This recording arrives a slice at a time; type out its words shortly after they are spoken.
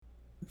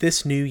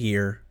This new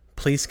year,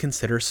 please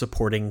consider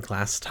supporting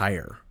Glass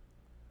Tire.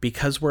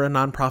 Because we're a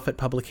nonprofit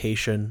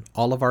publication,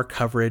 all of our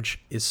coverage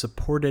is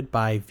supported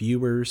by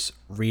viewers,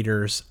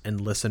 readers, and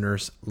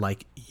listeners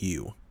like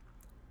you.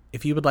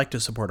 If you would like to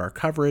support our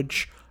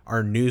coverage,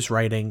 our news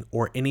writing,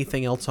 or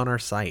anything else on our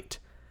site,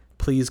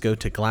 please go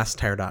to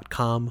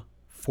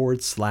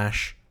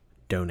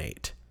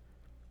glasstire.com/donate.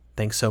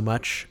 Thanks so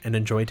much and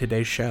enjoy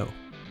today's show.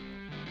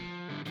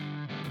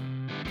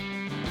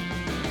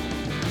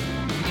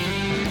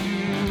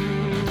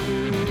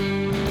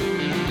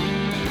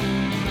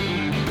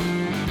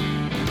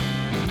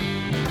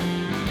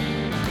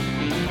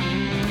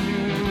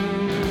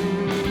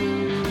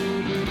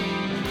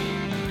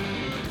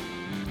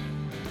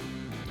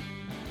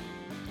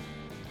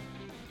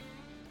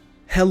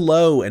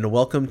 Hello and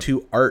welcome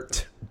to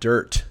Art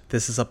Dirt.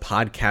 This is a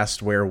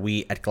podcast where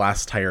we at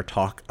Glass Tire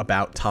talk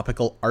about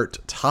topical art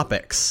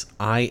topics.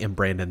 I am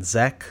Brandon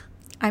Zeck.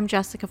 I'm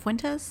Jessica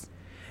Fuentes.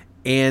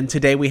 And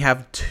today we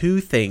have two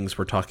things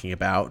we're talking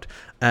about.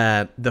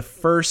 The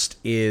first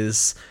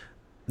is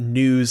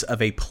news of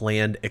a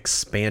planned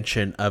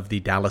expansion of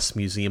the Dallas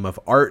Museum of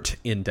Art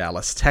in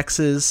Dallas,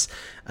 Texas.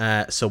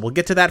 So we'll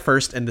get to that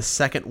first. And the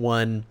second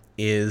one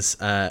is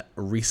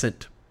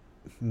recent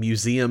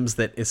museums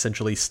that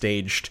essentially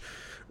staged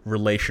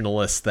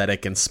relational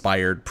aesthetic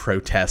inspired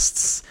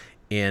protests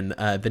in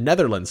the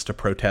Netherlands to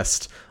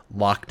protest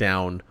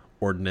lockdown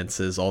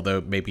ordinances,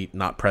 although maybe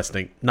not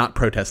protesting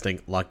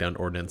lockdown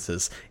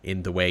ordinances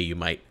in the way you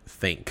might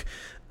think.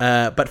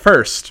 But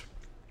first,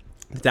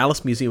 the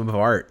Dallas Museum of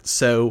Art.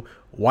 So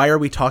why are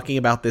we talking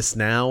about this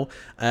now?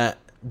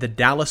 The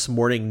Dallas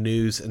Morning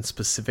News, and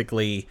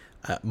specifically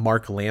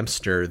Mark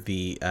Lamster,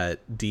 the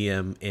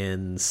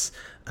DMN's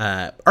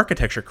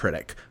architecture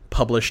critic,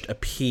 published a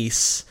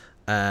piece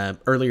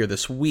earlier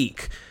this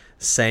week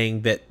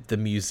saying that the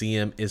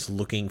museum is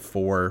looking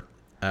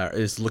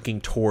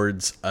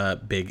towards a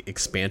big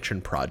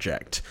expansion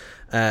project.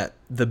 The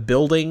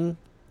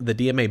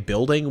DMA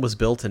building was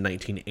built in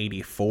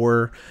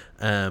 1984.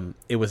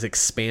 It was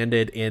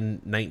expanded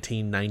in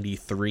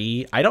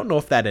 1993. I don't know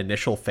if that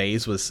initial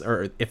phase was,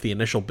 or if the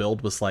initial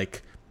build was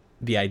like,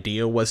 the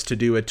idea was to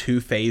do a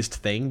two-phased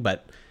thing,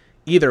 but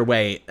either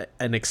way,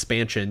 an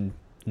expansion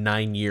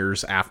 9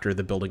 years after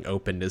the building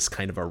opened is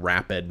kind of a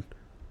rapid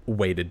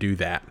way to do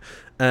that.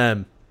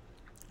 But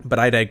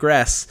I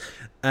digress.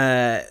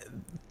 The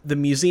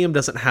museum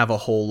doesn't have a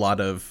whole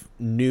lot of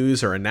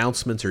news or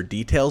announcements or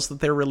details that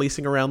they're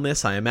releasing around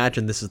this. I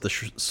imagine this is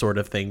the sort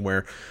of thing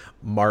where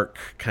Mark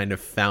kind of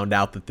found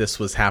out that this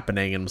was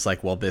happening and was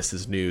like, well, this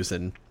is news,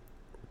 and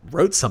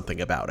wrote something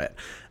about it.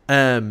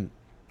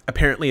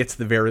 Apparently it's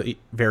the very,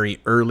 very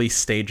early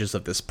stages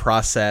of this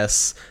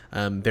process.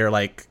 They're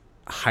like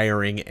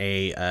hiring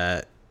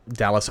a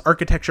Dallas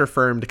architecture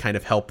firm to kind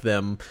of help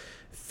them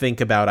think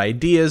about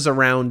ideas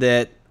around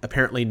it.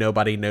 Apparently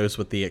nobody knows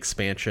what the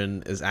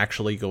expansion is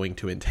actually going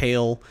to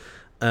entail.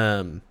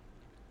 But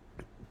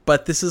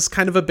this is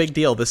kind of a big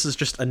deal. This is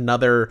just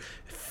another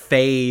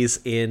phase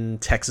in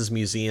Texas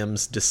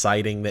museums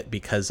deciding that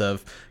because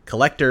of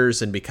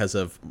collectors and because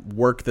of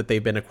work that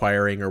they've been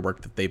acquiring or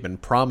work that they've been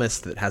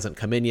promised that hasn't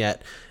come in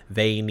yet,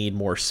 they need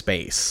more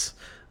space.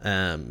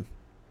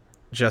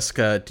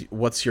 Jessica,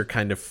 what's your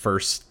kind of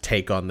first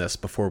take on this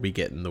before we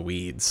get in the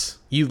weeds?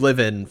 You live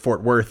in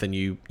Fort Worth and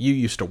you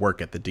used to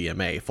work at the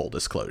DMA, full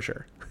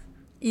disclosure.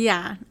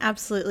 Yeah,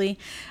 absolutely.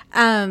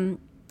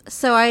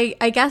 So I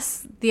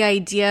guess the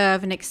idea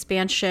of an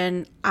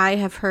expansion, I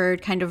have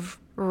heard kind of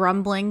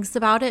rumblings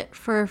about it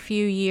for a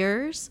few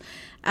years.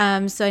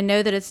 So I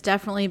know that it's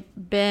definitely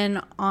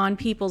been on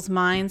people's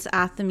minds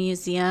at the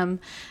museum.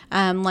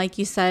 Like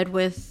you said,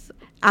 with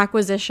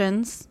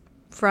acquisitions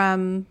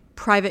from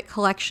private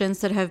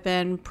collections that have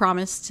been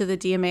promised to the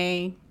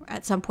DMA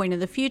at some point in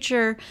the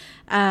future.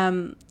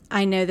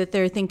 I know that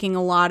they're thinking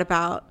a lot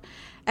about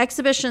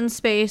exhibition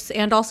space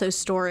and also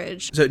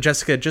storage. So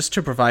Jessica, just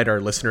to provide our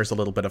listeners a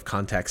little bit of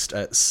context,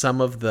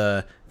 some of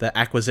the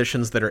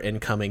acquisitions that are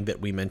incoming that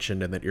we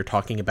mentioned and that you're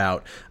talking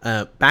about,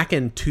 back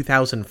in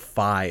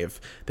 2005,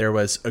 there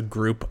was a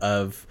group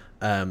of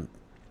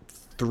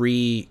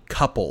three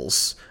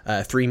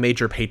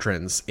major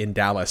patrons in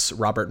Dallas,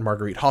 Robert and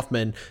Marguerite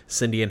Hoffman,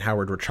 Cindy and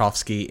Howard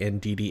Rachofsky,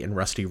 and Dee Dee and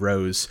Rusty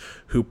Rose,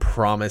 who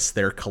promised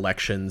their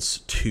collections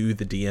to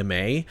the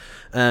DMA.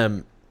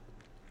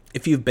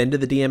 If you've been to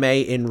the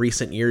DMA in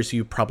recent years,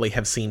 you probably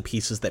have seen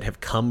pieces that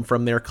have come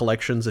from their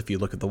collections. If you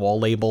look at the wall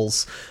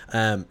labels,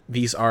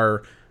 these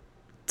are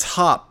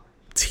top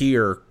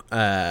tier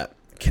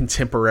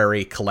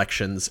contemporary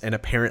collections. And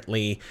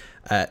apparently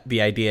the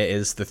idea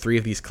is the three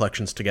of these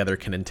collections together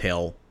can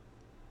entail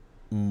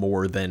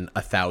more than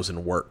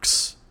 1,000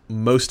 works,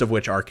 most of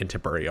which are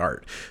contemporary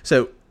art.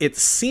 So it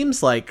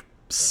seems like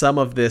some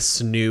of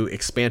this new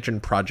expansion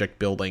project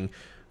building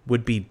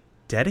would be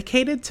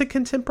dedicated to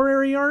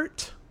contemporary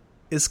art,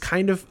 is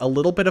kind of a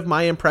little bit of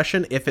my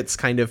impression, if it's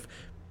kind of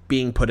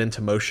being put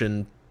into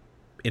motion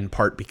in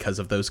part because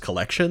of those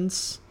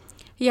collections.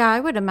 Yeah,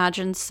 I would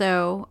imagine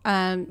so.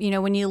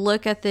 When you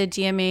look at the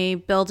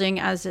DMA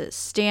building as it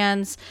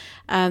stands,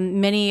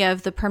 many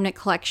of the permanent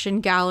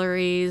collection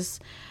galleries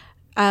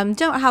don't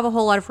have a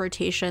whole lot of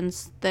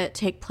rotations that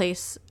take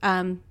place.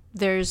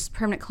 There's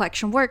permanent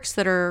collection works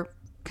that are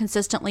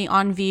consistently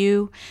on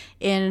view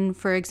in,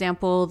 for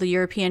example, the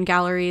European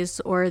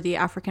galleries or the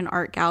African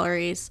art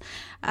galleries.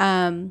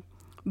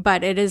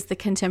 But it is the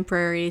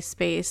contemporary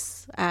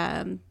space,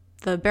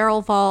 the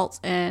Barrel Vault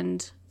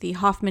and the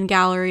Hoffman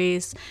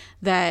galleries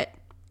that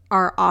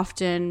are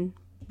often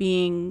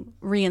being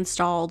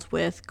reinstalled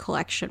with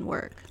collection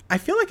work. I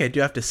feel like I do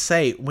have to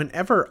say,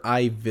 whenever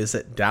I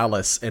visit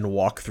Dallas and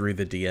walk through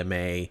the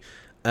DMA,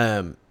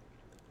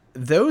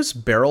 those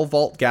Barrel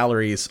Vault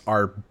galleries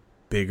are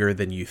bigger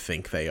than you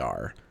think they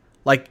are.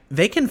 Like,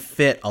 they can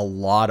fit a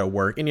lot of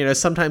work. And,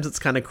 sometimes it's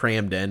kind of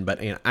crammed in, but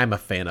I'm a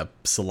fan of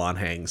salon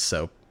hangs,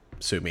 so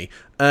sue me.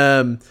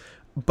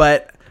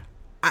 But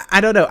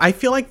I don't know. I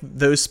feel like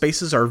those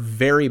spaces are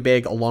very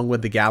big, along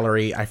with the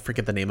gallery. I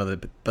forget the name of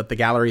it, but the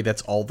gallery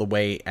that's all the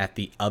way at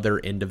the other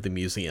end of the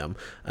museum.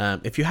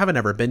 If you haven't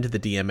ever been to the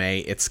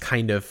DMA, it's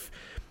kind of,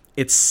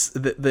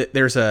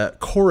 there's a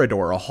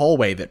corridor, a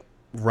hallway that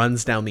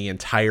runs down the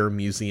entire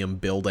museum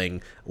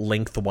building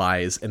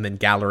lengthwise, and then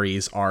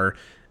galleries are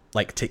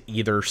like to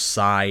either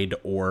side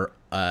or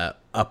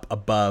up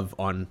above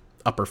on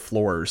upper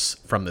floors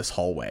from this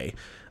hallway.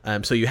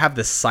 So you have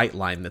this sight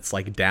line that's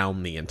like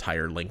down the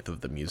entire length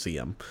of the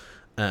museum.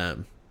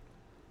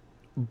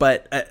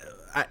 But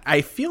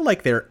I feel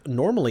like there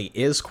normally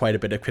is quite a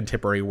bit of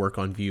contemporary work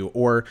on view,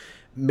 or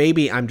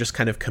maybe I'm just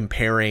kind of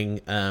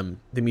comparing.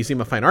 The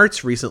Museum of Fine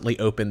Arts recently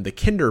opened the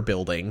Kinder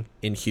Building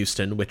in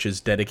Houston, which is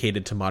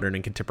dedicated to modern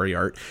and contemporary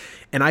art.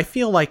 And I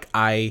feel like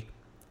I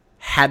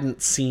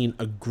hadn't seen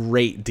a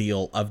great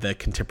deal of the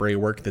contemporary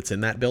work that's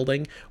in that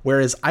building,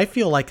 whereas I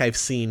feel like I've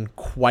seen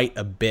quite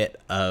a bit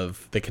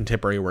of the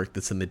contemporary work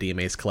that's in the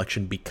DMA's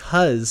collection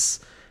because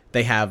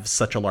they have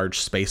such a large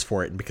space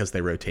for it and because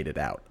they rotate it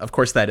out. Of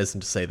course, that isn't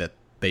to say that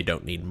they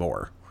don't need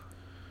more.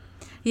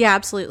 Yeah,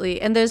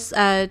 absolutely. And there's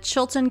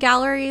Chilton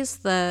Galleries,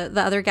 the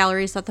other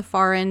galleries at the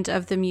far end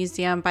of the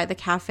museum by the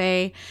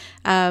cafe.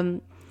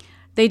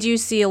 They do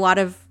see a lot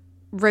of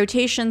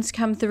rotations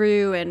come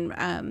through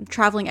and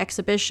traveling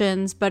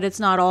exhibitions, but it's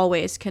not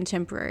always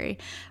contemporary,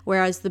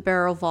 whereas the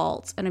Barrel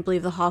Vault and I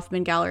believe the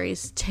Hoffman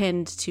galleries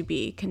tend to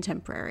be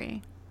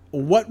contemporary.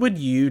 What would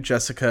you,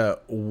 Jessica,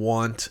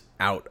 want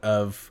out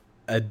of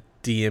a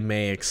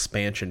DMA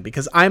expansion?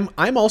 Because I'm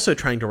also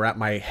trying to wrap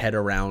my head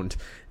around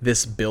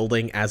this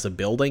building as a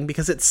building,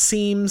 because it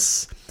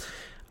seems,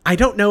 I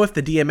don't know if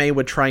the DMA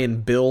would try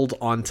and build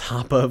on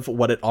top of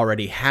what it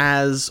already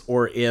has,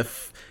 or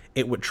if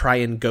it would try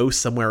and go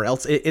somewhere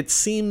else. It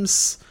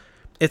seems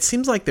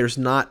like there's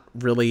not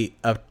really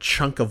a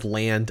chunk of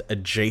land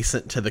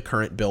adjacent to the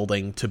current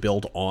building to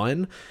build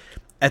on.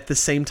 At the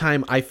same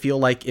time, I feel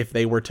like if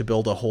they were to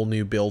build a whole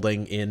new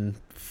building in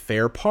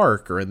Fair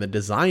Park or in the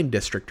Design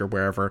District or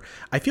wherever,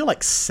 I feel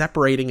like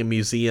separating a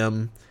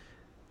museum,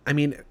 I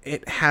mean,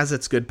 it has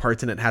its good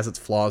parts and it has its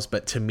flaws,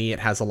 but to me it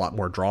has a lot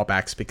more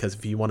drawbacks, because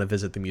if you want to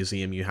visit the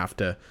museum, you have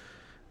to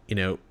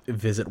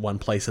visit one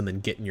place and then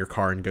get in your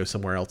car and go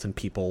somewhere else, and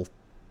people,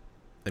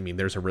 I mean,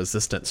 there's a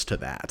resistance to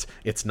that.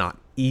 It's not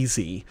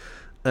easy.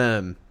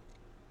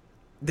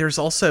 There's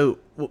also,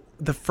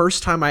 the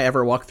first time I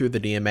ever walked through the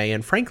DMA,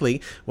 and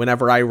frankly,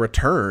 whenever I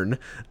return,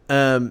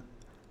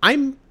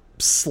 I'm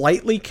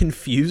slightly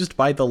confused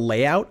by the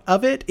layout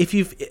of it. If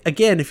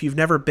you've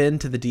never been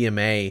to the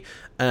DMA,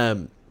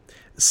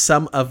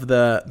 some of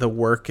the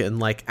work in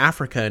like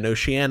Africa and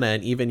Oceania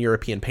and even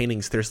European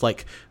paintings, there's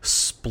like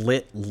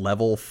split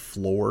level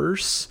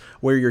floors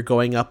where you're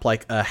going up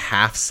like a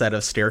half set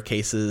of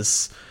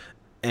staircases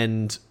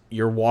and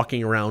you're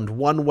walking around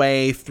one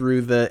way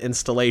through the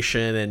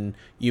installation, and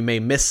you may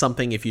miss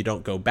something if you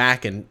don't go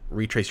back and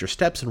retrace your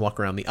steps and walk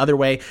around the other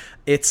way.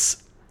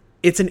 It's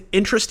an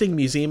interesting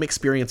museum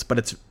experience, but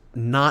it's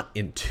not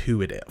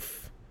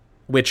intuitive,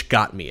 which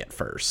got me at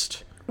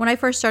first. When I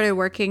first started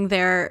working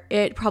there,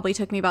 it probably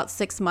took me about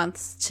 6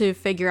 months to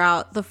figure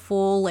out the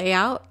full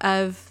layout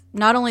of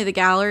not only the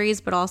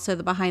galleries, but also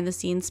the behind the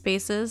scenes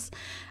spaces.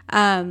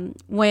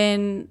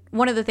 When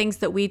one of the things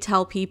that we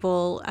tell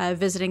people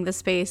visiting the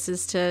space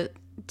is to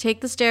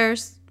take the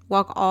stairs,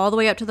 walk all the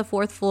way up to the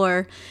 4th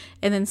floor,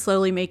 and then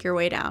slowly make your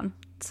way down.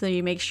 So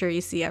you make sure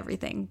you see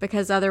everything,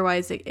 because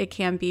otherwise it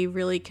can be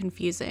really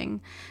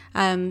confusing.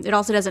 It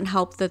also doesn't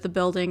help that the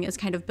building is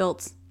kind of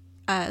built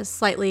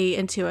slightly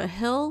into a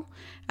hill.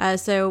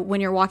 So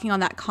when you're walking on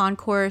that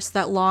concourse,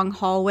 that long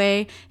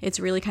hallway, it's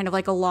really kind of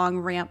like a long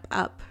ramp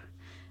up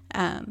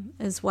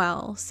as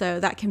well. So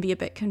that can be a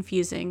bit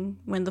confusing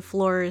when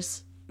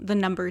the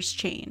numbers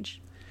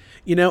change.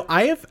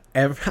 I've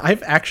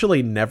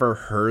actually never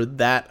heard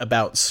that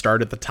about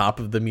start at the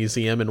top of the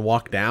museum and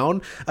walk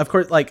down. Of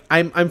course, like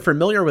I'm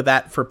familiar with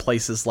that for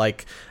places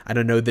like, I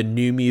don't know, the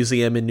New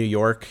Museum in New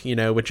York,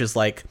 which is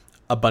like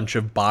a bunch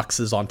of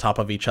boxes on top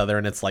of each other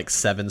and it's like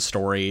 7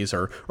 stories,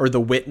 or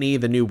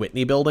the new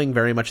Whitney building,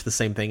 very much the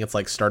same thing. It's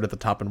like start at the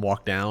top and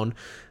walk down.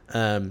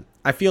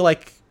 I feel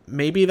like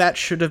maybe that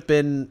should have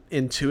been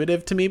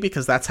intuitive to me,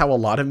 because that's how a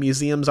lot of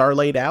museums are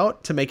laid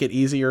out, to make it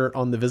easier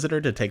on the visitor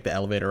to take the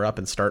elevator up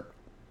and start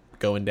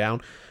going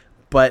down.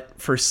 But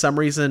for some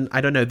reason,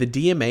 I don't know, the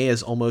DMA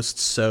is almost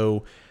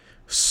so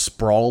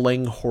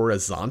sprawling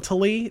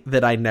horizontally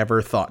that I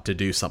never thought to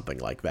do something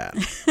like that.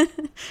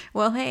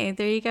 Well, hey,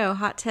 there you go.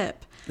 Hot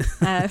tip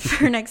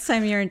for next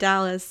time you're in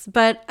Dallas.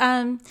 But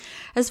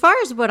as far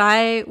as what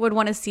I would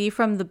want to see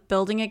from the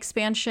building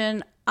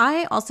expansion,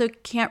 I also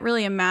can't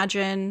really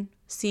imagine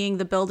seeing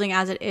the building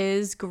as it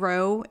is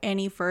grow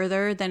any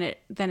further than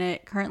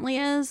it currently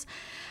is.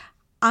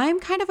 I'm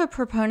kind of a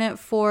proponent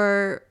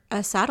for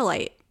a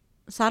satellite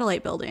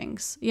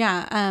buildings.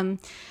 Yeah.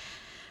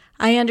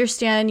 I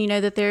understand,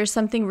 that there's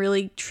something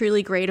really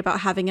truly great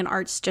about having an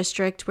arts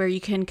district where you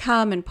can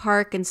come and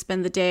park and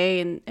spend the day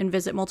and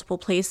visit multiple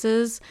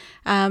places.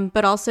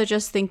 But also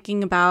just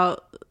thinking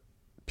about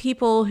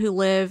people who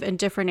live in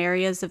different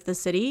areas of the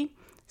city.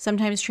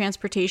 Sometimes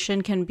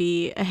transportation can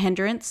be a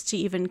hindrance to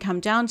even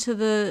come down to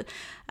the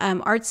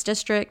arts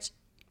district,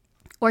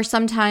 or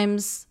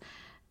sometimes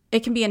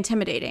it can be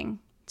intimidating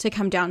to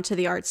come down to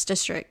the arts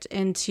district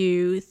and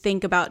to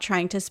think about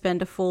trying to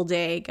spend a full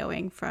day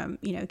going from,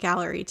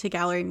 gallery to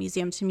gallery,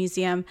 museum to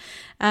museum.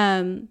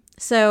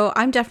 So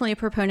I'm definitely a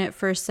proponent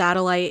for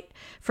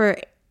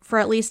for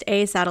at least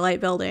a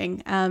satellite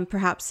building,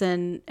 perhaps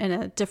in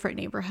a different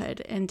neighborhood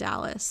in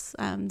Dallas,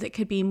 that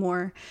could be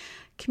more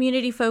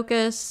community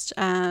focused,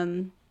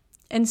 and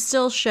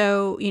still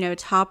show,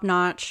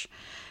 top-notch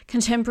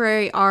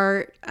contemporary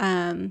art,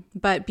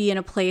 but be in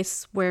a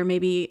place where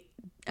maybe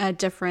a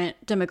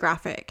different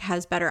demographic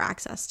has better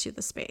access to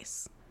the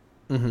space.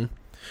 Mm-hmm.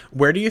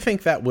 Where do you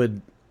think that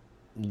would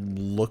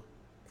look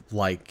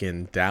like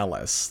in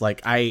Dallas?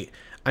 Like,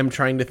 I'm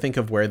trying to think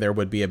of where there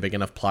would be a big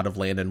enough plot of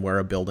land and where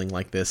a building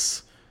like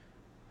this,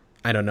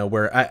 I don't know,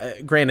 where,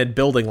 granted,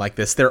 building like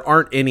this, there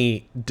aren't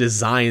any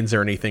designs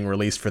or anything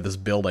released for this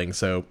building,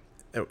 so,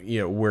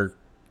 we're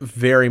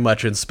very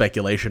much in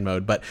speculation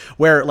mode, but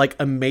where, like,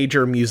 a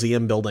major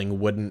museum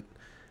building wouldn't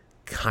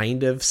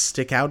kind of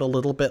stick out a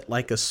little bit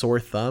like a sore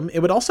thumb. It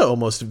would also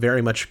almost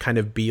very much kind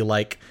of be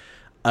like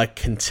a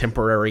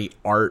contemporary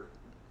art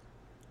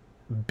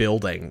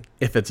building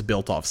if it's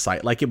built off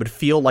site. Like, it would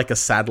feel like a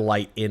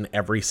satellite in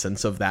every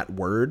sense of that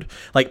word.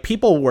 Like,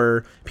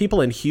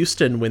 people in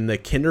Houston when the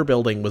Kinder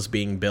building was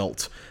being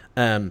built,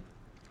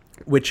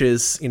 which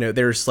is,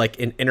 there's like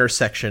an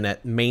intersection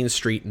at Main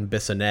Street and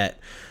Bissonnette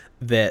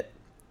that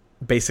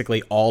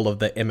basically all of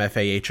the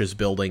MFAH's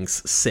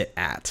buildings sit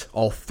at,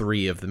 all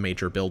three of the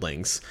major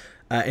buildings.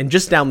 And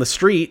just down the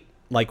street,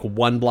 like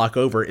one block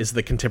over, is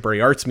the Contemporary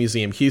Arts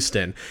Museum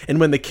Houston. And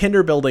when the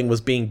Kinder building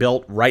was being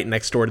built right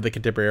next door to the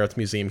Contemporary Arts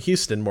Museum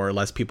Houston, more or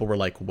less, people were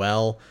like,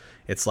 well,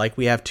 it's like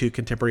we have two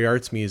contemporary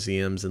arts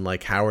museums, and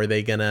like, how are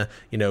they gonna,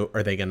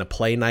 are they gonna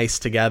play nice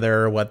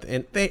together? What?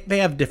 And they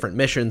have different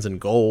missions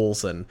and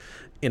goals, and,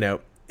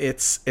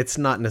 it's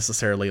not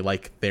necessarily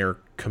like they're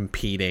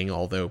competing,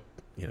 although,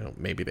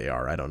 maybe they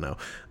are, I don't know.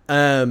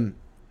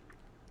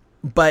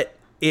 But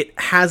it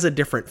has a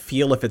different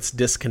feel if it's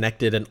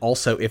disconnected, and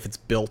also if it's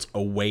built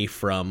away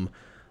from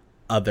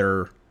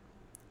other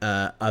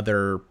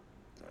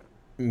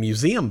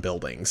museum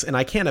buildings. And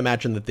I can't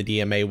imagine that the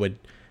DMA would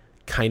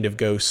kind of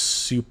go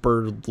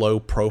super low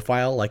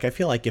profile. Like, I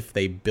feel like if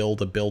they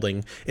build a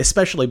building,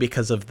 especially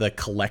because of the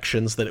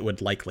collections that it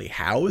would likely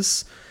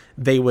house,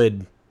 they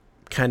would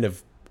kind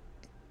of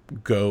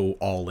go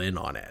all in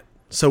on it.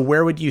 So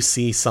where would you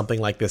see something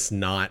like this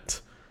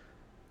not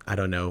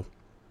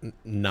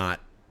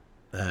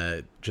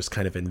just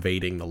kind of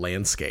invading the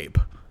landscape?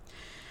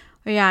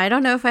 Yeah, I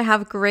don't know if I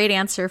have a great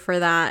answer for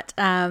that.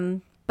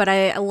 But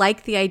I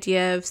like the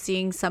idea of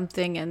seeing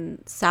something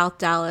in South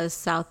Dallas,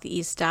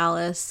 Southeast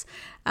Dallas.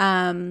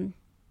 There's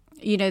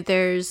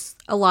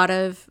a lot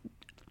of,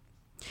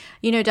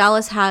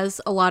 Dallas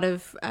has a lot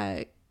of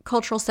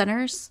cultural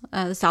centers,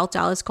 the South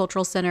Dallas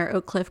Cultural Center,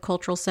 Oak Cliff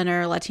Cultural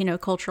Center, Latino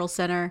Cultural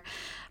Center,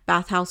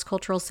 Bathhouse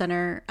Cultural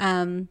Center.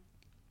 And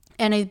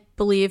I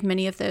believe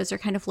many of those are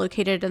kind of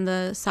located in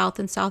the south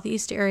and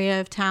southeast area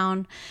of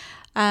town.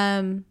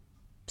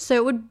 So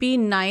it would be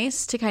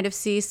nice to kind of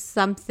see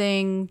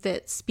something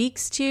that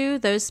speaks to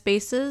those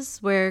spaces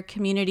where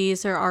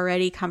communities are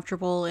already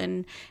comfortable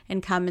and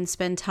come and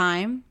spend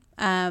time,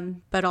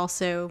 but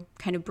also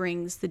kind of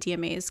brings the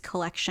DMA's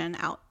collection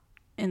out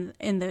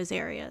in those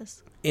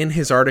areas. In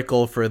his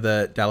article for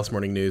the Dallas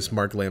Morning News,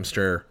 Mark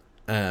Lamster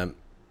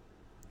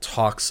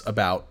talks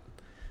about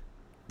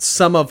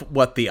some of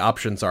what the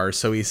options are.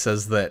 So he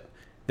says that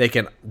they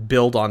can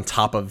build on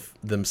top of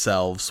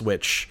themselves,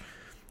 which,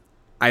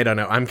 I don't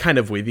know. I'm kind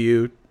of with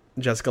you,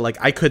 Jessica. Like,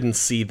 I couldn't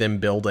see them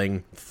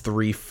building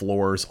 3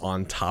 floors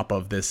on top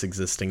of this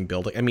existing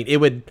building. I mean, it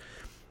would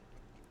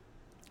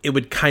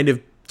kind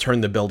of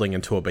turn the building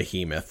into a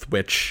behemoth,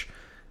 which,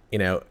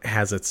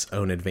 has its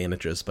own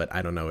advantages, but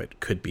I don't know, it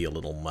could be a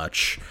little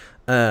much.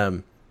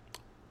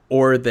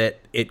 Or that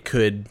it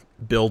could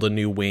build a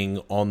new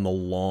wing on the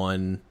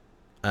lawn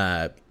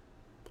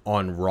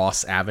on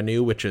Ross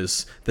Avenue, which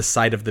is the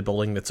side of the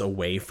building that's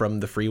away from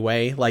the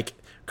freeway. Like,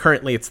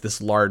 currently it's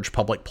this large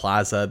public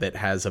plaza that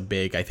has a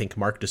big, I think,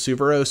 Mark de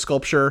Suvero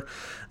sculpture.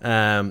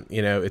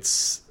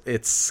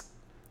 It's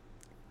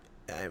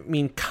I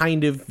mean,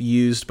 kind of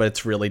used, but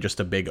it's really just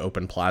a big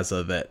open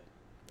plaza that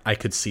I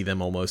could see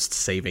them almost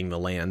saving the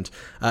land,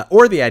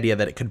 or the idea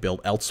that it could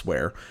build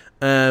elsewhere.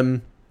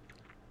 And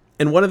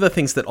one of the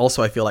things that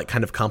also I feel like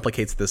kind of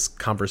complicates this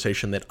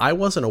conversation that I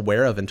wasn't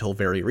aware of until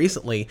very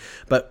recently,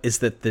 but is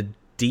that the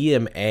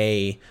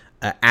DMA,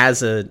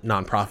 as a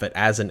nonprofit,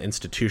 as an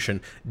institution,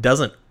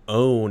 doesn't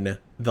own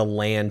the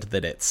land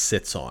that it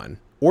sits on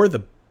or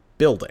the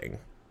building.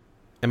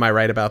 Am I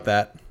right about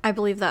that? I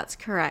believe that's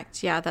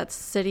correct. Yeah, that's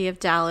City of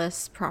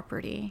Dallas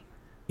property.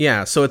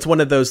 Yeah, so it's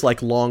one of those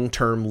like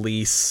long-term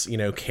lease,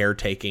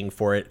 caretaking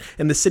for it.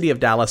 And the City of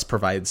Dallas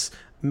provides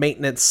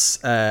maintenance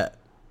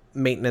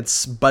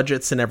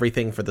budgets and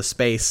everything for the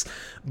space.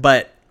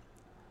 But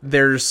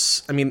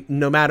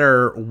no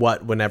matter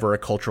what, whenever a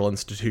cultural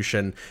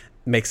institution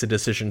makes a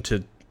decision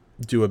to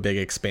do a big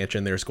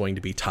expansion, there's going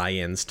to be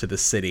tie-ins to the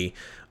city.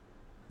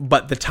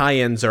 But the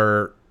tie-ins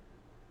are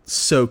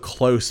so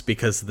close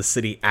because the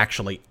city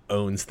actually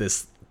owns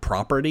this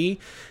property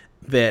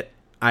that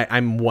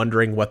I'm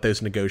wondering what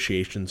those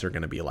negotiations are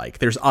going to be like.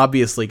 There's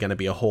obviously going to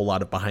be a whole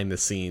lot of behind the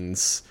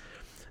scenes.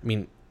 I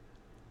mean,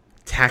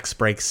 tax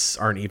breaks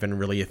aren't even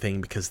really a thing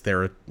because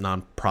they're a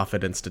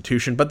nonprofit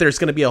institution, but there's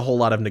going to be a whole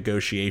lot of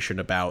negotiation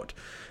about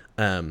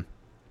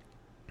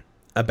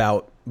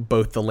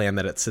both the land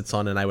that it sits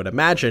on, and I would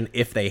imagine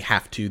if they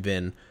have to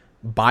then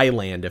buy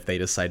land if they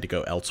decide to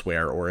go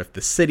elsewhere, or if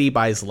the city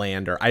buys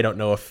land, or I don't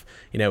know if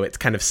it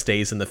kind of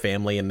stays in the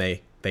family and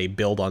they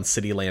build on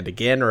city land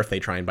again, or if they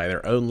try and buy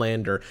their own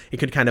land, or it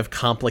could kind of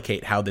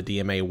complicate how the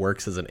DMA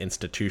works as an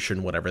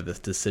institution, whatever this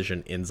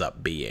decision ends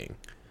up being.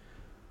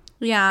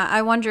 Yeah,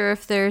 I wonder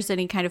if there's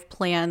any kind of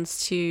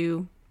plans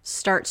to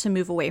start to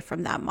move away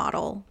from that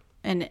model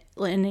in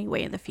any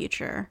way in the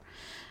future.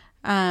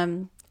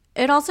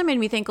 It also made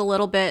me think a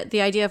little bit,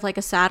 the idea of like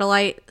a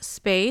satellite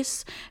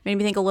space made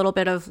me think a little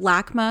bit of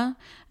LACMA,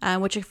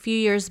 which a few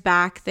years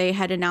back they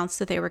had announced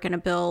that they were going to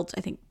build,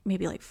 I think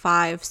maybe like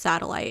 5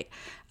 satellite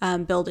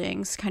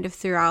buildings kind of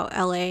throughout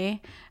LA.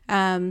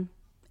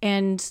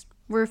 And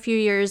we're a few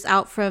years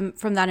out from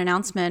that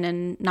announcement,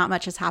 and not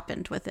much has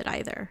happened with it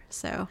either.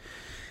 So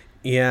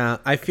yeah,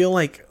 I feel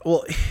like,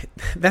 well,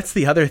 that's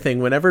the other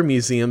thing. Whenever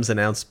museums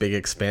announce big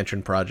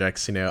expansion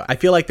projects, I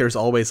feel like there's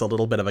always a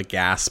little bit of a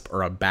gasp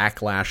or a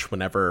backlash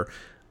whenever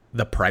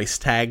the price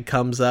tag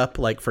comes up.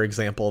 Like, for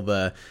example,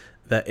 the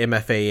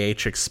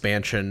MFAH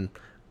expansion,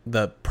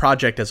 the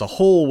project as a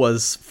whole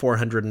was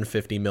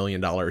 $450 million.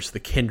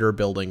 The Kinder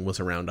building was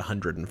around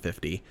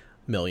 $150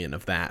 million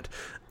of that.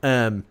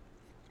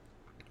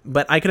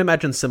 But I can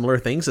imagine similar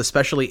things,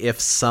 especially if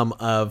some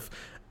of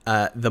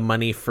the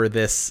money for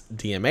this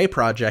DMA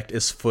project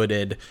is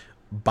footed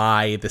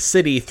by the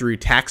city through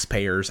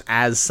taxpayers,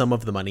 as some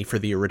of the money for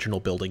the original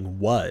building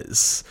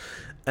was.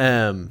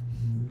 And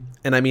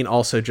I mean,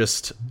 also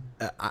just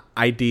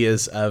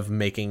ideas of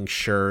making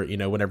sure,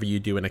 whenever you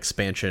do an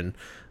expansion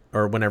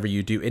or whenever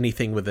you do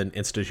anything with an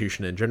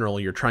institution in general,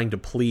 you're trying to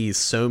please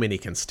so many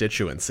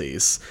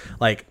constituencies.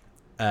 Like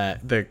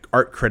the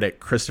art critic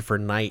Christopher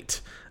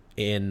Knight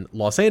in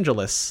Los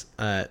Angeles,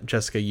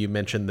 Jessica, you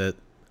mentioned the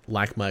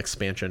LACMA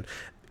expansion.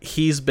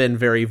 He's been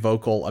very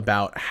vocal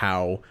about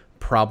how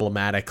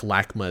problematic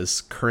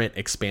LACMA's current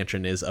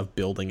expansion is of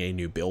building a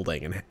new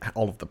building and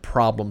all of the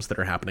problems that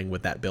are happening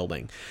with that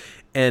building.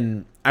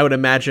 And I would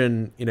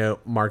imagine,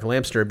 Mark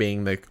Lamster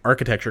being the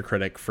architecture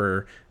critic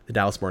for the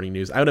Dallas Morning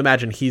News, I would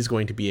imagine he's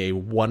going to be a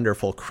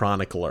wonderful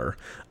chronicler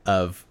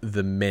of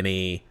the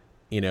many,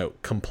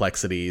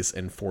 complexities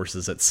and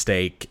forces at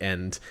stake,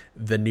 and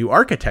the new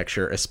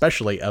architecture,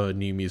 especially of a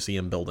new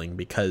museum building,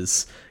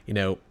 because,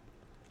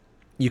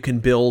 you can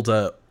build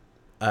a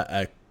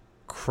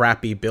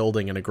crappy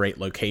building in a great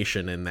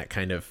location, and that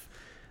kind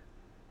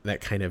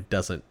of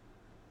doesn't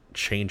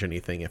change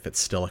anything if it's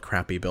still a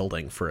crappy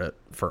building for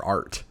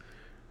art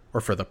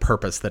or for the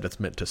purpose that it's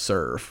meant to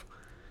serve.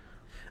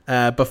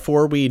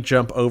 Before we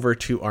jump over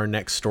to our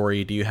next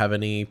story, do you have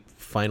any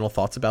final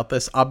thoughts about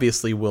this?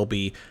 Obviously, we'll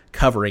be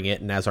covering it,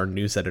 and as our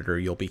news editor,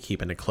 you'll be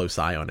keeping a close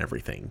eye on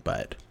everything,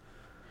 but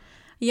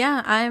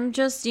yeah, I'm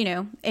just,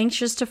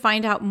 anxious to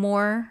find out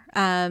more,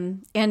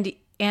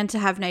 and to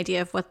have an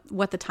idea of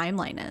what the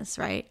timeline is,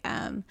 right?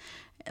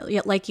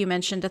 Like you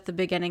mentioned at the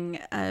beginning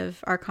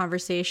of our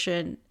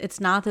conversation, it's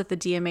not that the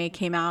DMA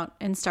came out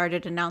and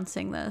started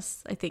announcing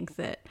this. I think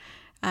that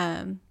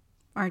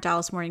our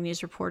Dallas Morning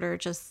News reporter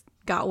just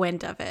got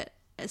wind of it.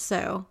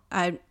 So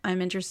I'm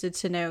interested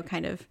to know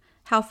kind of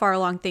how far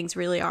along things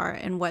really are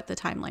and what the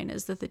timeline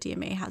is that the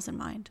DMA has in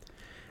mind.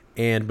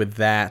 And with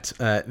that,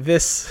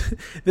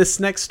 this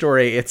next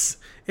story, it's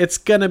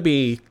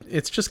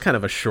just kind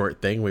of a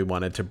short thing we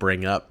wanted to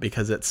bring up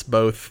because it's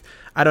both,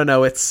 I don't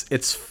know,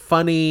 it's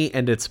funny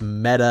and it's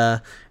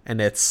meta, and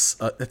it's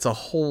a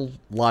whole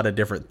lot of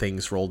different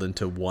things rolled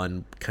into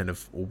one kind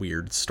of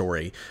weird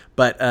story.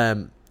 But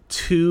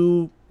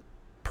 2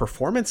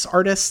 performance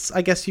artists,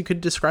 I guess you could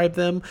describe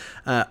them,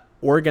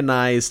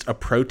 organized a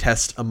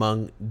protest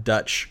among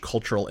Dutch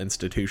cultural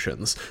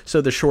institutions. So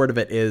the short of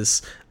it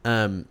is,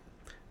 the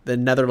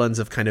Netherlands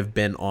have kind of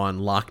been on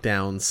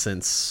lockdown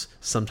since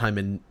sometime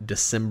in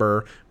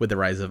December with the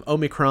rise of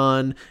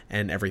Omicron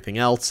and everything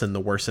else, and the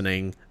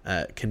worsening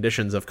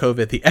conditions of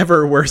COVID, the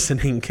ever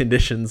worsening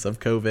conditions of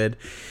COVID.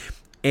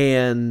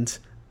 And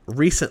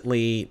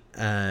recently,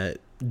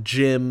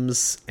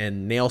 gyms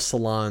and nail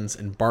salons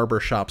and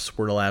barbershops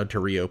were allowed to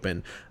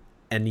reopen,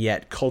 and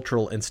yet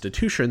cultural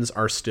institutions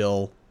are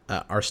still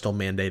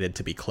mandated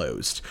to be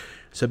closed.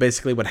 So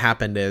basically what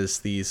happened is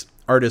these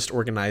artists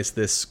organized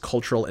this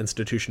cultural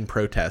institution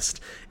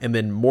protest, and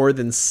then more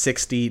than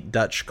 60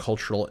 Dutch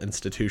cultural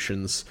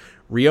institutions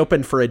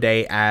reopened for a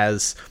day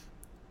as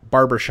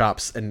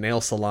barbershops and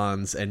nail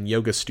salons and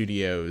yoga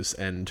studios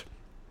and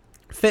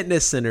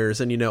fitness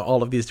centers and,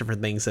 all of these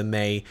different things. And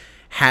they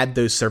had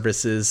those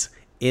services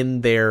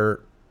in their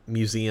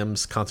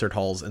museums, concert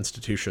halls,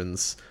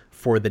 institutions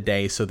for the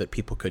day so that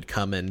people could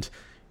come and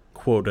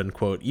quote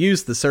unquote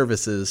use the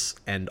services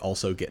and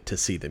also get to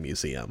see the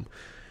museum.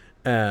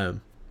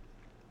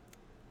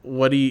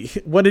 What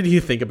did you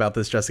think about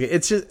this, Jessica?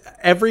 It's just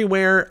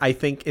everywhere, I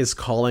think, is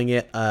calling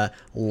it a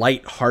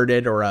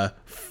lighthearted or a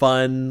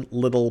fun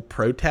little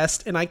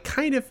protest. And I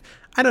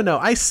don't know.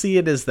 I see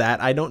it as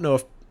that. I don't know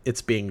if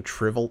it's being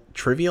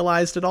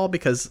trivialized at all,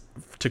 because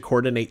to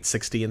coordinate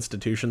 60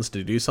 institutions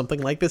to do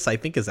something like this, I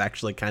think is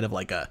actually kind of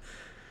like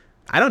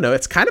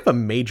it's kind of a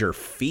major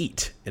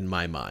feat in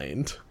my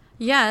mind.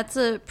 Yeah, it's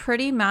a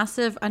pretty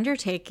massive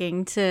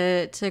undertaking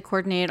to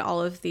coordinate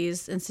all of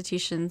these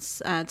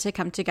institutions to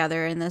come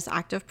together in this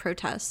act of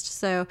protest.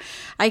 So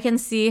I can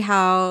see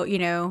how,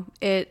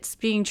 it's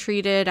being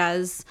treated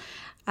as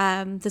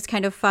this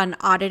kind of fun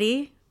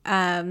oddity,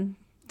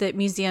 that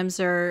museums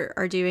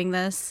are doing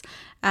this.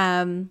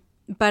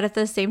 But at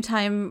the same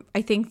time,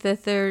 I think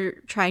that they're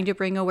trying to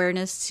bring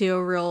awareness to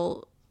a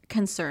real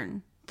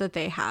concern that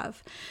they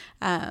have.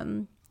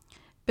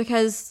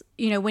 Because,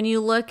 when you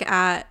look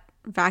at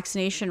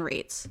vaccination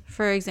rates,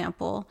 for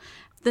example,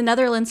 the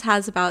Netherlands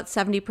has about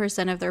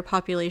 70% of their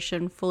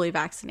population fully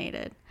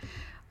vaccinated.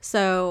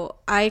 So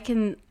I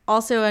can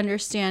also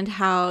understand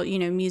how,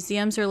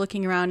 museums are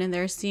looking around and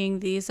they're seeing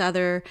these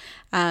other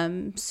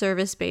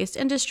service-based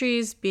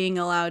industries being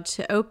allowed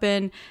to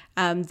open.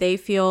 They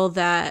feel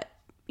that,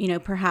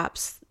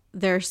 perhaps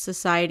their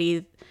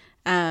society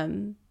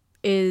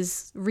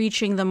is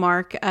reaching the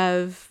mark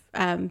of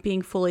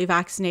being fully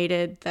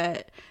vaccinated,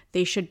 that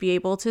they should be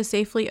able to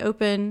safely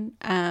open.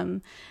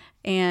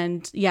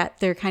 And yet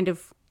they're kind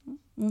of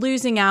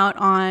losing out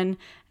on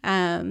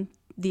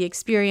the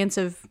experience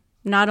of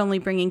not only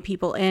bringing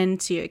people in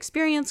to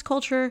experience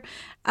culture,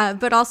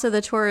 but also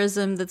the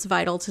tourism that's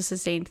vital to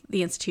sustain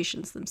the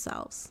institutions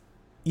themselves.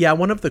 Yeah,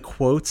 one of the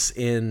quotes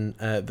in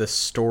the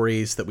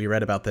stories that we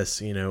read about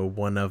this,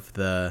 one of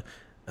the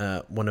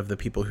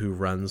people who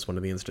runs one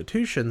of the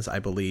institutions, I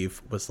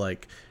believe, was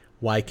like,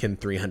 why can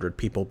 300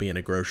 people be in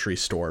a grocery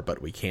store,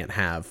 but we can't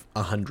have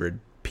 100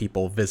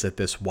 people visit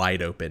this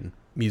wide open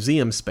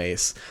museum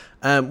space?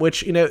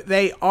 Which,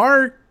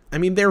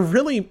 they're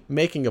really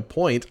making a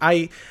point.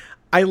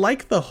 I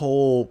like the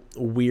whole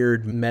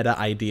weird meta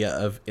idea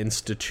of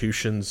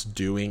institutions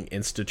doing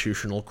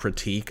institutional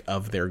critique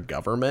of their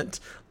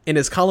government. In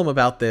his column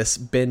about this,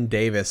 Ben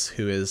Davis,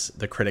 who is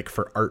the critic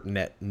for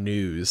ArtNet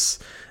News,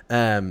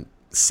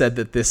 said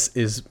that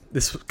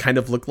this kind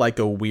of looked like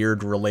a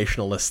weird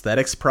relational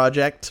aesthetics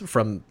project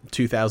from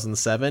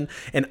 2007.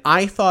 And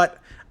I thought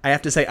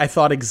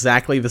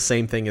exactly the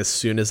same thing as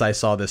soon as I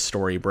saw this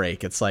story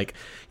break. It's like,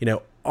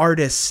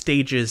 artist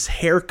stages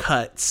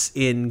haircuts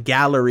in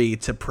gallery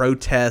to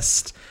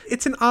protest.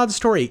 It's an odd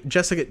story.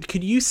 Jessica,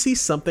 could you see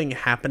something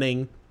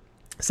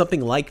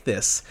like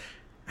this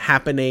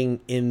happening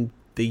in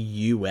the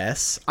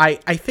US? I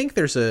think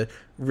there's a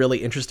really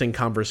interesting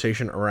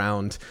conversation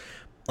around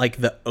like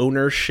the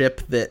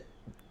ownership that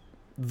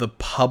the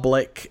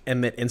public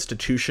and that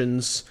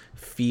institutions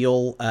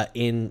feel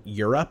in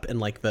Europe, and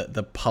like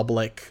the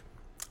public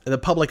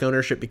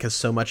ownership, because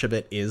so much of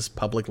it is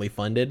publicly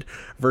funded,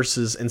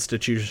 versus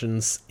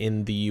institutions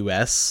in the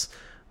US.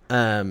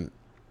 And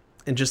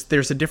just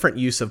there's a different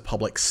use of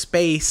public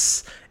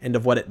space and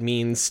of what it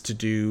means to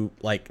do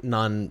like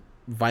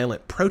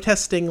non-violent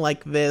protesting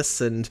like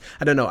this. And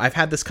I don't know, I've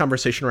had this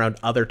conversation around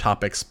other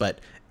topics, but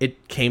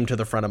it came to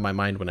the front of my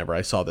mind whenever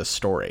I saw this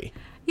story.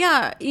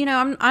 Yeah,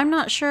 I'm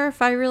not sure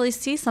if I really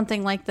see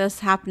something like this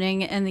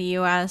happening in the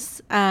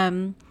U.S.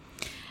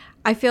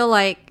 I feel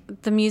like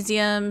the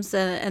museums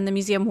and the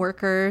museum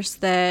workers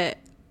that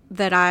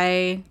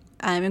I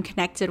am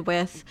connected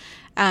with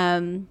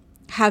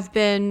have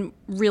been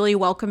really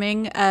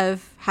welcoming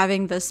of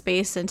having the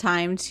space and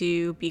time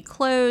to be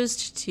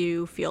closed,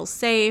 to feel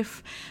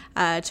safe,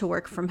 to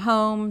work from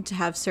home, to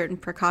have certain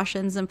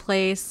precautions in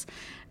place.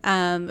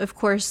 Of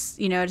course,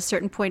 at a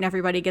certain point,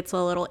 everybody gets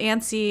a little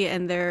antsy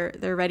and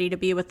they're ready to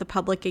be with the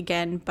public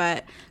again.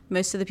 But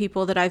most of the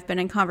people that I've been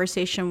in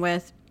conversation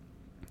with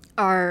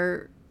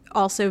are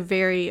also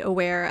very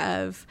aware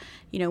of,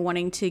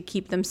 wanting to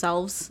keep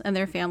themselves and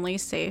their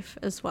families safe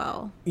as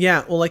well.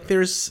 Yeah, well, like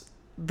there's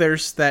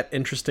that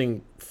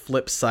interesting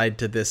flip side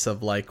to this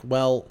of like,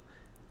 well,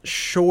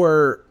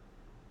 sure,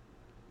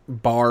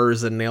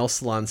 bars and nail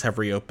salons have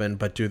reopened,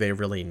 but do they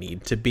really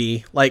need to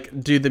be?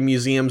 Like, do the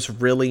museums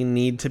really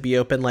need to be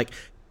open? Like,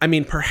 I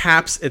mean,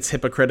 perhaps it's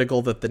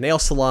hypocritical that the nail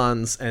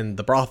salons and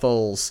the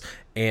brothels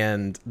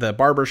and the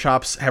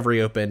barbershops have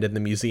reopened and the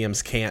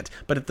museums can't,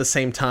 but at the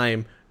same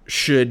time,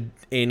 should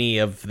any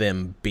of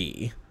them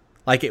be?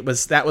 Like,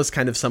 that was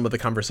kind of some of the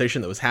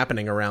conversation that was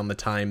happening around the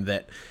time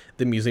that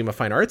the Museum of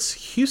Fine Arts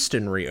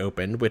Houston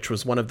reopened, which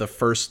was one of the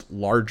first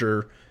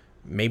larger,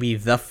 maybe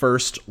the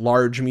first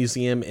large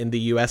museum in the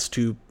U.S.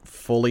 to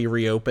fully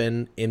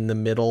reopen in the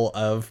middle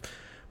of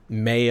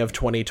May of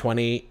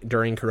 2020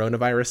 during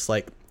coronavirus.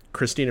 Like,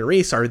 Christina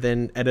Reese, our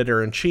then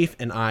editor-in-chief,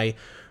 and I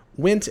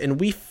went, and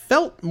we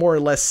felt more or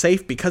less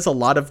safe because a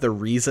lot of the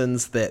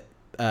reasons that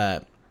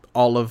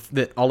all of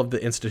the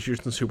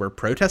institutions who were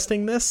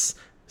protesting this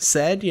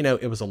said,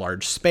 it was a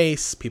large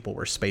space, people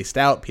were spaced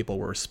out, people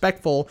were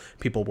respectful,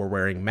 people were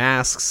wearing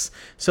masks.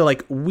 So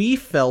like, we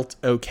felt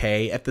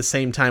okay. At the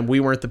same time,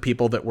 we weren't the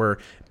people that were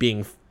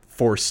being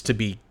forced to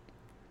be,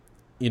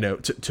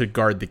 to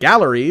guard the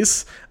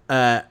galleries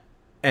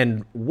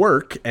and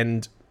work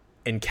and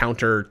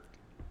encounter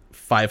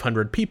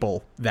 500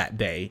 people that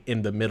day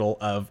in the middle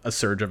of a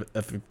surge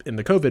in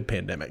the COVID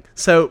pandemic.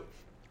 So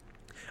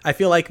I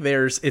feel like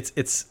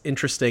it's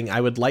interesting.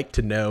 I would like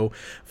to know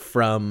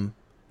from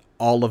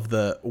all of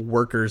the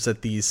workers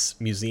at these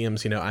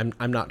museums, I'm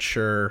not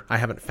sure. I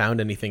haven't found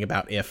anything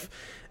about if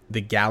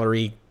the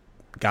gallery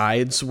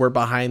guides were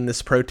behind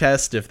this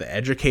protest, if the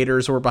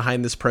educators were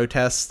behind this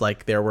protest.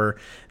 Like, there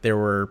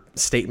were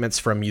statements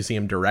from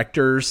museum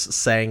directors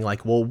saying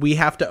like, well, we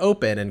have to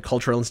open and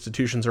cultural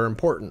institutions are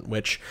important,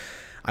 which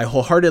I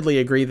wholeheartedly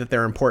agree that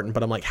they're important,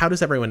 but I'm like, how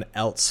does everyone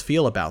else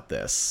feel about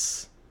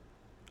this?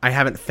 I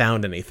haven't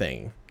found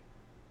anything,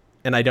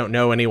 and I don't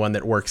know anyone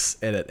that works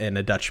in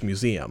a Dutch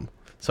museum,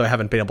 so I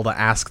haven't been able to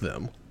ask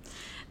them.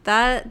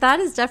 That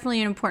is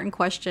definitely an important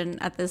question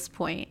at this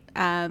point.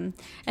 And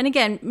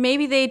again,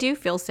 maybe they do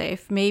feel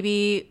safe.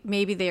 Maybe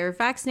they are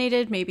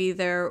vaccinated. Maybe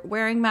they're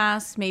wearing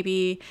masks.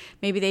 Maybe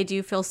they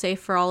do feel safe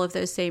for all of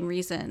those same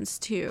reasons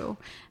too.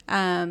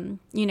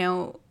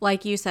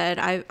 Like you said,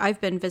 I've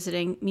been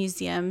visiting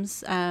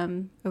museums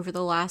over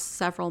the last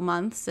several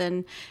months,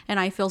 and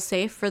I feel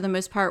safe for the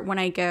most part when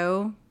I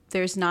go.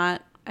 There's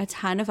not a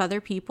ton of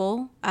other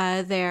people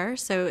there,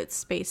 so it's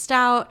spaced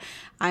out.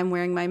 I'm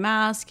wearing my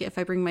mask. If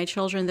I bring my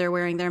children, they're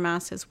wearing their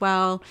mask as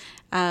well,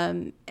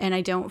 and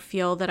I don't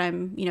feel that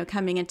I'm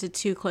coming into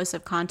too close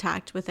of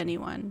contact with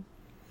anyone.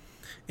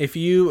 If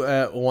you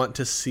want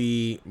to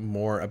see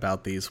more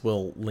about these,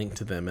 we'll link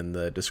to them in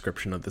the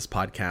description of this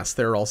podcast.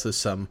 There are also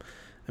some,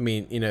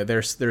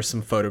 there's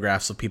some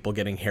photographs of people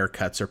getting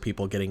haircuts or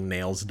people getting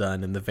nails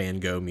done in the Van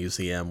Gogh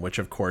Museum, which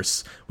of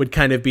course would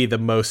kind of be the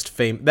most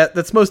famous.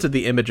 That's most of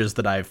the images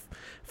that I've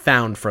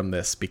found from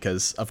this,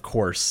 because of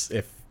course,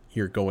 if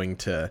you're going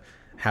to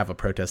have a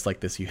protest like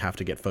this, you have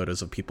to get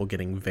photos of people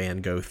getting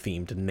Van Gogh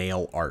themed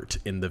nail art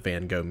in the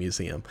Van Gogh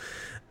Museum.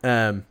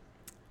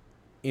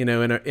 In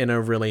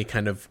a really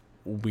kind of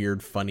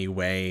weird, funny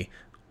way.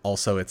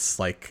 Also, it's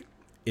like,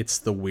 it's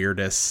the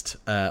weirdest,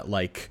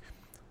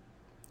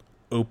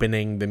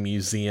 opening the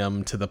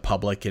museum to the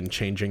public and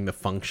changing the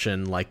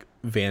function, like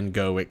Van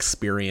Gogh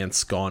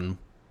experience gone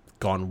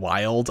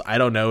wild. I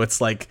don't know.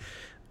 It's like,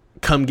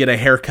 come get a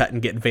haircut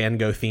and get Van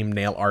Gogh themed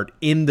nail art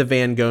in the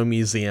Van Gogh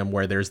Museum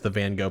where there's the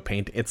Van Gogh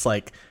paint. It's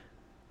like,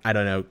 I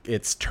don't know.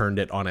 It's turned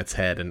it on its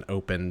head and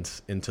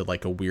opened into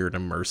like a weird,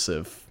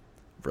 immersive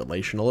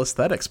relational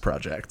aesthetics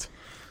project.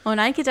 Well,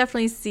 and I could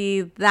definitely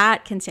see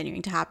that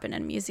continuing to happen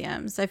in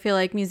museums. I feel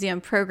like museum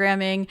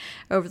programming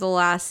over the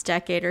last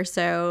decade or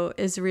so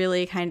is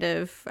really kind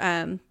of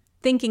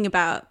thinking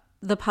about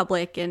the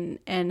public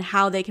and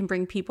how they can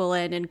bring people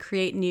in and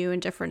create new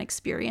and different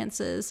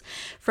experiences,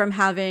 from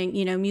having,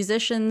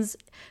 musicians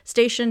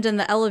stationed in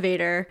the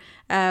elevator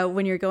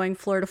when you're going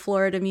floor to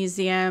floor at a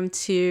museum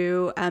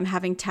to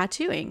having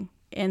tattooing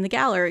in the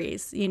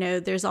galleries.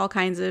 There's all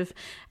kinds of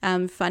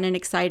fun and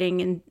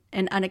exciting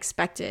and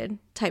unexpected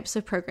types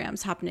of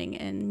programs happening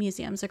in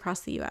museums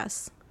across the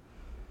U.S.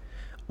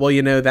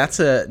 Well, that's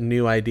a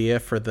new idea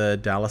for the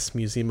Dallas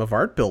Museum of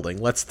Art building.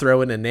 Let's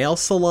throw in a nail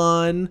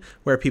salon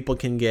where people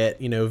can get,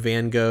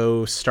 Van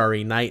Gogh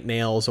Starry Night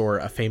nails, or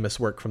a famous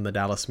work from the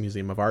Dallas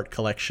Museum of Art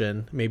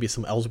collection. Maybe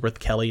some Ellsworth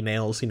Kelly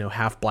nails,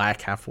 half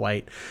black, half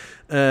white.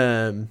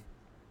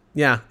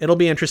 Yeah, it'll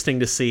be interesting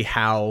to see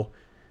how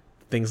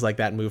things like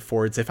that move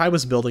forwards. If I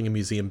was building a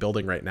museum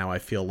building right now, I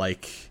feel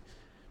like,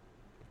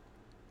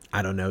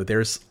 I don't know,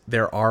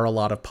 there are a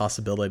lot of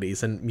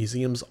possibilities, and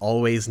museums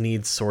always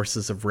need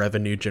sources of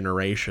revenue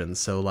generation.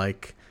 So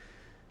like,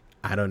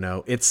 I don't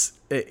know,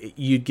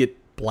 you'd get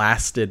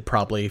blasted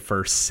probably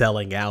for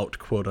selling out,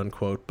 quote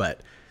unquote,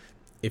 but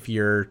if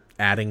you're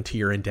adding to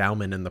your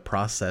endowment in the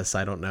process,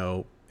 I don't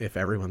know if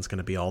everyone's going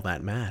to be all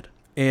that mad.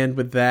 And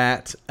with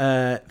that,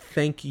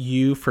 thank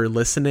you for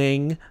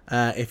listening.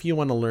 If you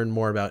want to learn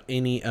more about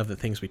any of the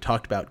things we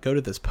talked about, go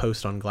to this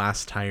post on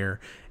Glasstire,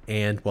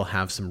 and we'll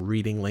have some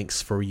reading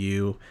links for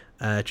you.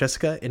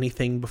 Jessica,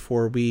 anything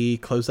before we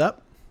close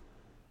up?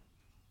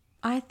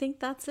 I think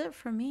that's it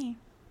for me.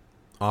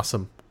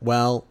 Awesome.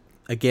 Well,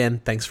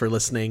 again, thanks for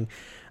listening.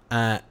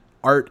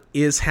 Art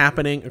is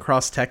happening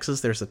across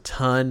Texas. There's a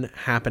ton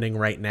happening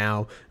right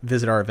now.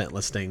 Visit our event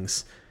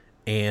listings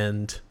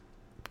and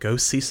go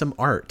see some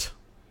art.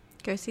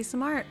 Go see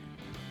some art.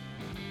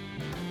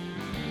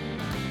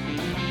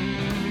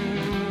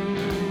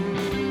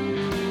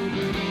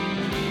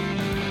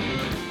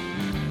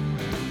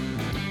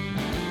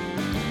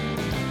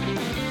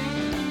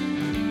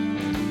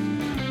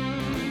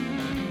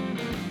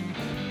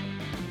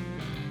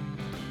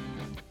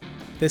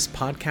 This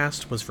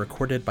podcast was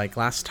recorded by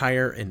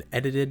Glasstire and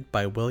edited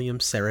by William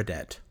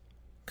Saradet.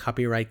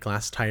 Copyright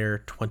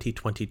Glasstire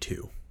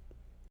 2022.